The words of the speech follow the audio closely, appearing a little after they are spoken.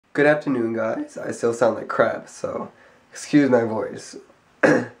Good afternoon, guys. I still sound like crap, so excuse my voice.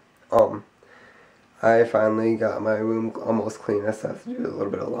 I finally got my room almost clean. I still have to do a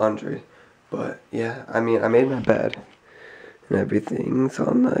little bit of laundry. But yeah, I mean, I made my bed and everything. It's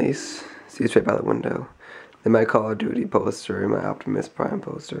all nice. See, it's right by the window. Then my Call of Duty poster and my Optimus Prime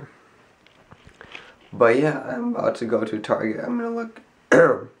poster. But yeah, I'm about to go to Target. I'm gonna look.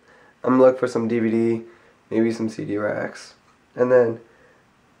 I'm gonna look for some DVD, maybe some CD racks, and then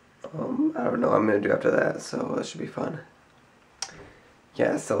I don't know what I'm gonna do after that. So it should be fun.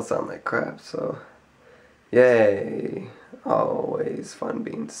 Yeah, I still sound like crap. So yay! Always fun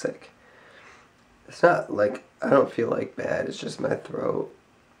being sick. It's not like I don't feel like bad. It's just my throat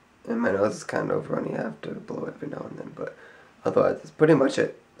and my nose is kind of runny. I have to blow every now and then, but otherwise that's pretty much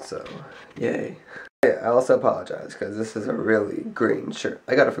it. So yay! Yeah, I also apologize because this is a really green shirt.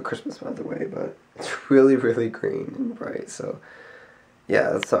 I got it for Christmas, by the way, but it's really, really green and bright. So,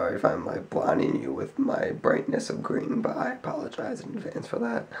 yeah, sorry if I'm like blinding you with my brightness of green, but I apologize in advance for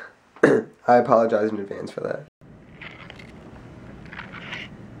that. I apologize in advance for that.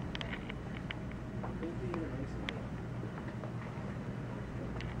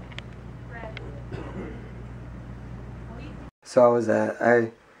 So I was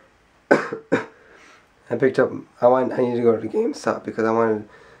I picked up, I needed to go to the GameStop because I wanted,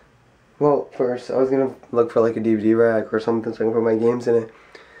 well, first I was going to look for like a DVD rack or something so I can put my games in it.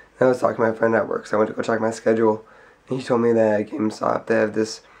 And I was talking to my friend at work, so I went to go check my schedule. And he told me that at GameStop they have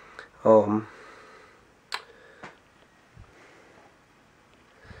this,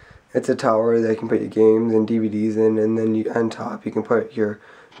 it's a tower that you can put your games and DVDs in, and then on top you can put your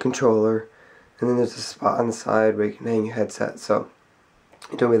controller. And then there's a spot on the side where you can hang your headset, so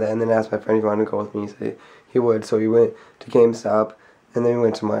he told me that, and then asked my friend if he wanted to go with me. He said he would, so we went to GameStop, and then we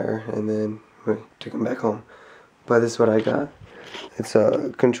went to Meijer, and then we took him back home. But this is what I got. It's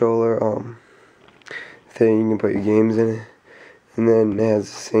a controller thing, you can put your games in it, and then it has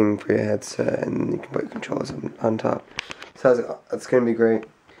this thing for your headset, and you can put your controllers on top. So that's going to be great.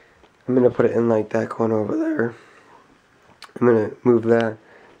 I'm going to put it in like that corner over there. I'm going to move that,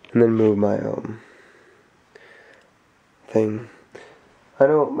 and then move my thing. I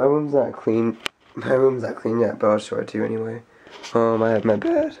know my room's not clean. My room's not clean yet, but I'll show it to you anyway. I have my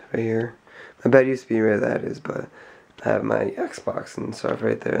bed right here. My bed used to be where that is, but I have my Xbox and stuff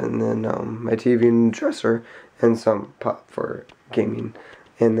right there, and then my TV and dresser, and some pop for gaming,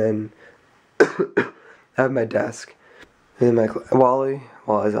 and then I have my desk, and then my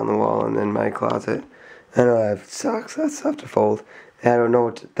Wally's on the wall, and then my closet. And I have socks, that stuff to fold. And I don't know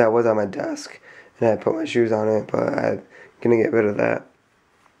what that was on my desk, and I put my shoes on it, but I'm gonna get rid of that.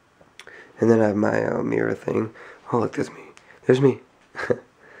 And then I have my mirror thing. Oh, look, there's me. There's me.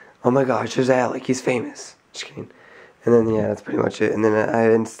 Oh my gosh, there's Alec. He's famous. Just kidding. And then, yeah, that's pretty much it. And then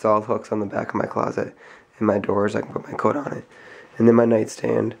I installed hooks on the back of my closet and my doors. I can put my coat on it. And then my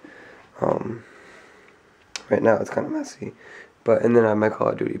nightstand. Right now it's kind of messy. And then I have my Call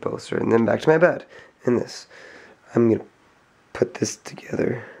of Duty poster. And then back to my bed. And this. I'm going to put this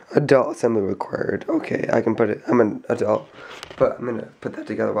together. Adult assembly required. Okay, I can put it. I'm an adult, but I'm gonna put that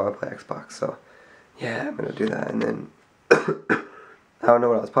together while I play Xbox. So, yeah, I'm gonna do that, and then I don't know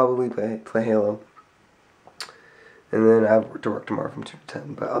what else. Probably play Halo, and then I have to work tomorrow from 2 to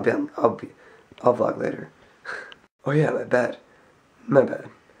 10. But I'll vlog later. Oh yeah, my bed. My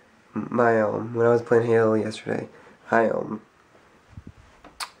when I was playing Halo yesterday, I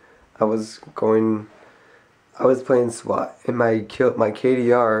was playing SWAT, and my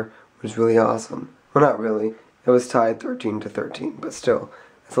KDR was really awesome. Well, not really. It was tied 13 to 13, but still,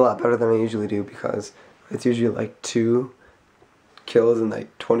 it's a lot better than I usually do because it's usually like 2 kills and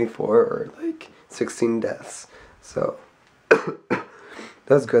like 24 or like 16 deaths. So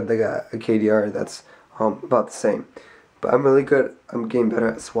that's good. They got a KDR that's about the same. But I'm really good. I'm getting better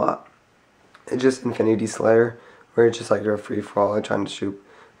at SWAT. It's just Infinity Slayer, where it's just like you're a free for all trying to shoot.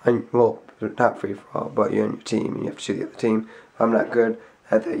 Well, not free for all, but you're on your team and you have to shoot the other team. I'm not good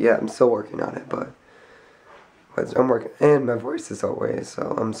at that yet. I'm still working on it, but I'm working. And my voice is always,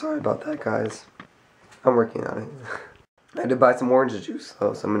 so I'm sorry about that, guys. I'm working on it. I had to buy some orange juice,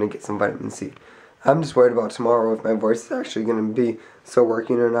 though, so I'm gonna get some vitamin C. I'm just worried about tomorrow if my voice is actually gonna be still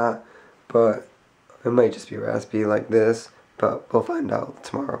working or not. But it might just be raspy like this, but we'll find out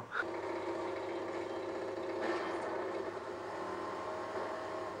tomorrow.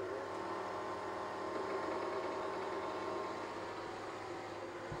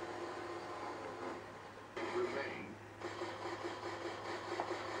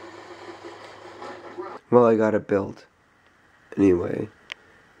 Well, I got it built. Anyway.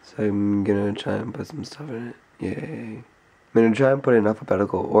 So I'm gonna try and put some stuff in it. Yay. I'm gonna try and put it in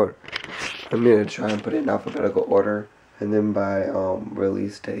alphabetical order. And then by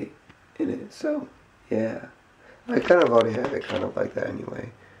release date in it. So yeah, I kind of already have it kind of like that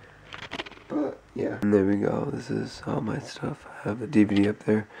anyway. But yeah, and there we go. This is all my stuff. I have a DVD up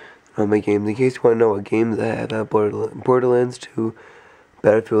there. All my games. In case you want to know what games I have Borderlands 2,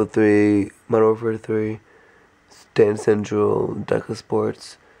 Battlefield 3, Modern Warfare 3, Dance Central, Deca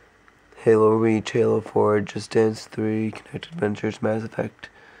Sports, Halo Reach, Halo 4, Just Dance 3, Kinect Adventures, Mass Effect,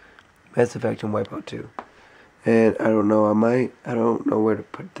 and Wipeout 2. And I don't know, I don't know where to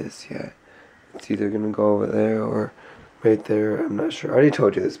put this yet. It's either gonna go over there or right there, I'm not sure. I already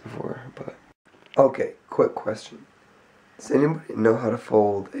told you this before, but. Okay, quick question. Does anybody know how to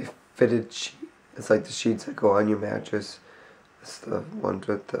fold a fitted sheet? It's like the sheets that go on your mattress. It's the ones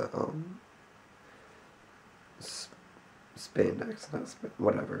with the, spandex, not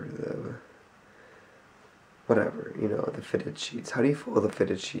whatever, you know, the fitted sheets. How do you fold a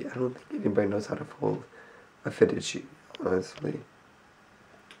fitted sheet? I don't think anybody knows how to fold a fitted sheet, honestly.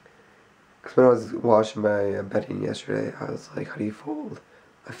 Because when I was washing my bedding yesterday, I was like, how do you fold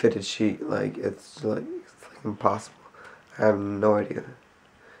a fitted sheet? Like, it's like impossible. I have no idea.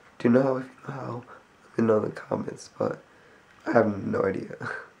 Do you know if you know how? Let me know in the comments, but I have no idea.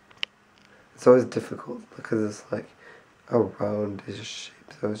 It's always difficult because it's like a roundish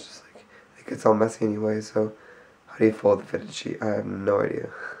shape, so it's just like, it gets all messy anyway, so how do you fold the fitted sheet? I have no idea.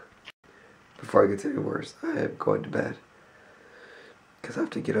 Before it gets any worse, I am going to bed. Because I have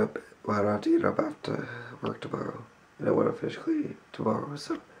to get up, well, I don't have to get up after work tomorrow. And I want to finish cleaning tomorrow,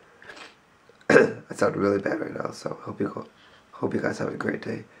 so I sound really bad right now, so hope you guys have a great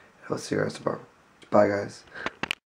day. I'll see you guys tomorrow. Bye, guys.